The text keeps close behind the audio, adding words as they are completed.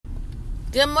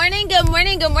Good morning, good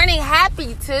morning, good morning.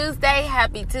 Happy Tuesday,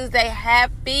 happy Tuesday,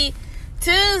 happy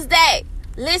Tuesday.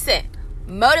 Listen,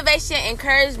 motivation,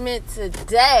 encouragement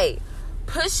today.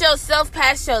 Push yourself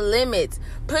past your limits.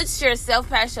 Push yourself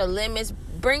past your limits.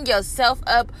 Bring yourself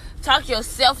up. Talk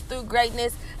yourself through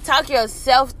greatness. Talk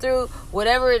yourself through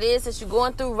whatever it is that you're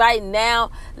going through right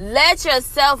now. Let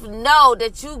yourself know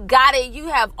that you got it. You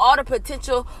have all the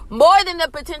potential, more than the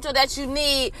potential that you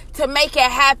need to make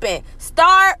it happen.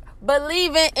 Start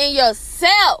believing in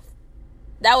yourself.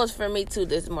 That was for me too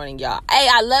this morning, y'all. Hey,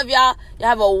 I love y'all. Y'all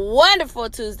have a wonderful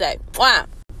Tuesday. Wow.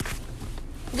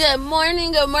 Good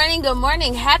morning, good morning, good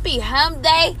morning. Happy hump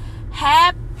day.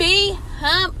 Happy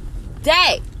hump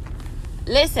day.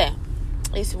 Listen,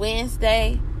 it's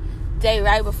Wednesday, day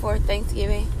right before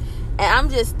Thanksgiving. And I'm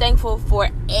just thankful for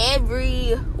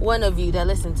every one of you that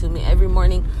listen to me every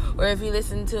morning, or if you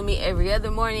listen to me every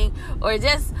other morning, or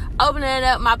just opening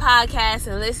up my podcast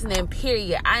and listening,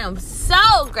 period. I am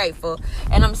so grateful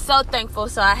and I'm so thankful.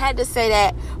 So I had to say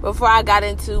that before I got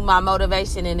into my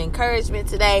motivation and encouragement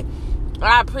today.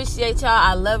 I appreciate y'all.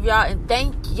 I love y'all. And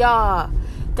thank y'all.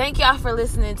 Thank y'all for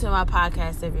listening to my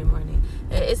podcast every morning.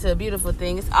 It's a beautiful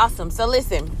thing. It's awesome. So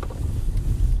listen.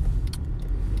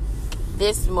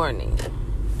 This morning,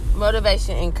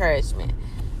 motivation, encouragement.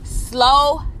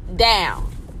 Slow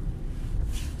down.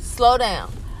 Slow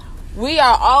down. We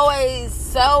are always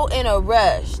so in a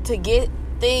rush to get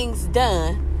things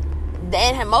done.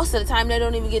 And most of the time, they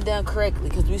don't even get done correctly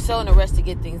because we're so in a rush to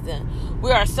get things done.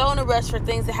 We are so in a rush for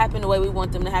things to happen the way we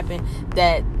want them to happen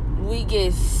that we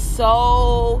get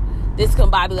so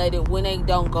discombobulated when they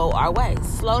don't go our way.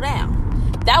 Slow down.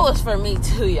 That was for me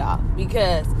too, y'all,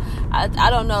 because I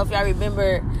don't know if y'all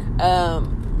remember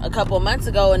a couple of months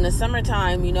ago in the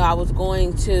summertime, I was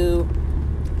going to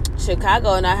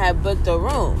Chicago and I had booked a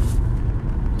room.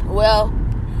 Well,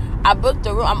 I booked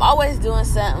a room. I'm always doing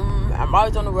something. I'm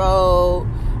always on the road.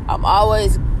 I'm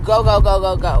always go.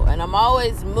 And I'm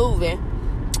always moving.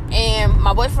 And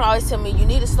my boyfriend always tell me, you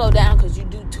need to slow down because you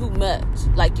do too much.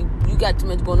 Like, you got too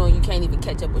much going on. You can't even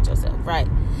catch up with yourself, right?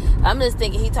 I'm just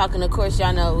thinking he talking, of course,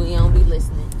 y'all know we don't be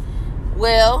listening.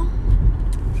 Well,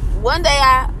 one day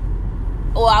I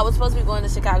was supposed to be going to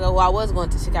Chicago. Well, I was going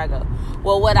to Chicago.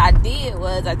 Well, what I did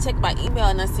was I checked my email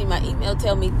and I see my email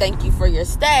tell me, thank you for your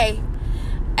stay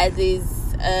at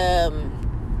this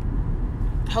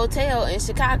hotel in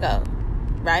Chicago,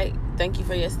 right? Thank you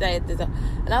for your stay at this.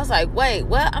 And I was like, wait,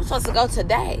 what? I'm supposed to go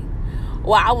today.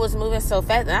 Well, I was moving so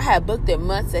fast and I had booked it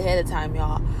months ahead of time,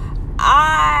 y'all.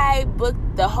 I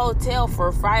booked the hotel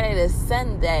for Friday to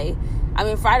Saturday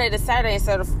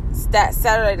instead of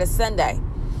Saturday to Sunday.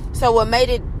 So what made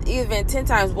it even 10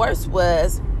 times worse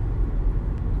was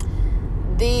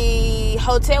the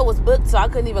hotel was booked, so I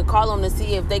couldn't even call them to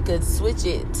see if they could switch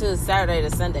it to Saturday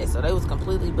to Sunday. So they was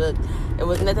completely booked. There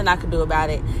was nothing I could do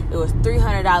about it. It was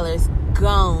 $300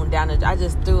 gone down the. I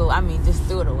just threw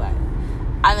it away.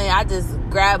 I just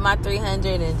grabbed my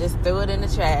 $300 and just threw it in the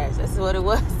trash. That's what it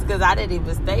was, because I didn't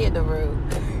even stay in the room.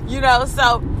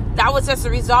 So that was just a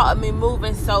result of me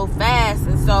moving so fast.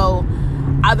 And so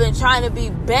I've been trying to be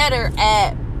better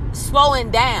at slowing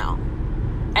down.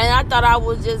 And I thought I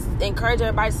would just encourage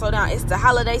everybody to slow down. It's the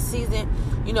holiday season.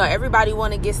 Everybody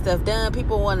want to get stuff done.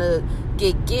 People want to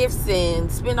get gifts and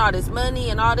spend all this money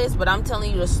and all this. But I'm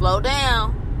telling you to slow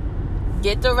down.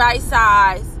 Get the right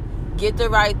size. Get the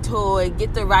right toy.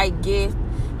 Get the right gift.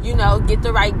 Get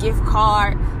the right gift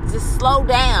card. Just slow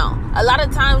down. A lot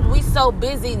of times we so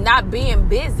busy not being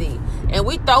busy. And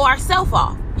we throw ourselves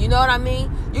off. You know what I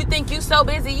mean? You think you so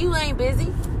busy. You ain't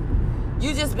busy.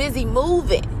 You just busy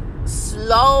moving.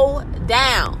 Slow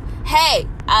down. Hey,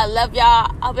 I love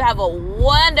y'all. I hope you have a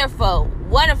wonderful,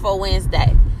 wonderful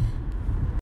Wednesday.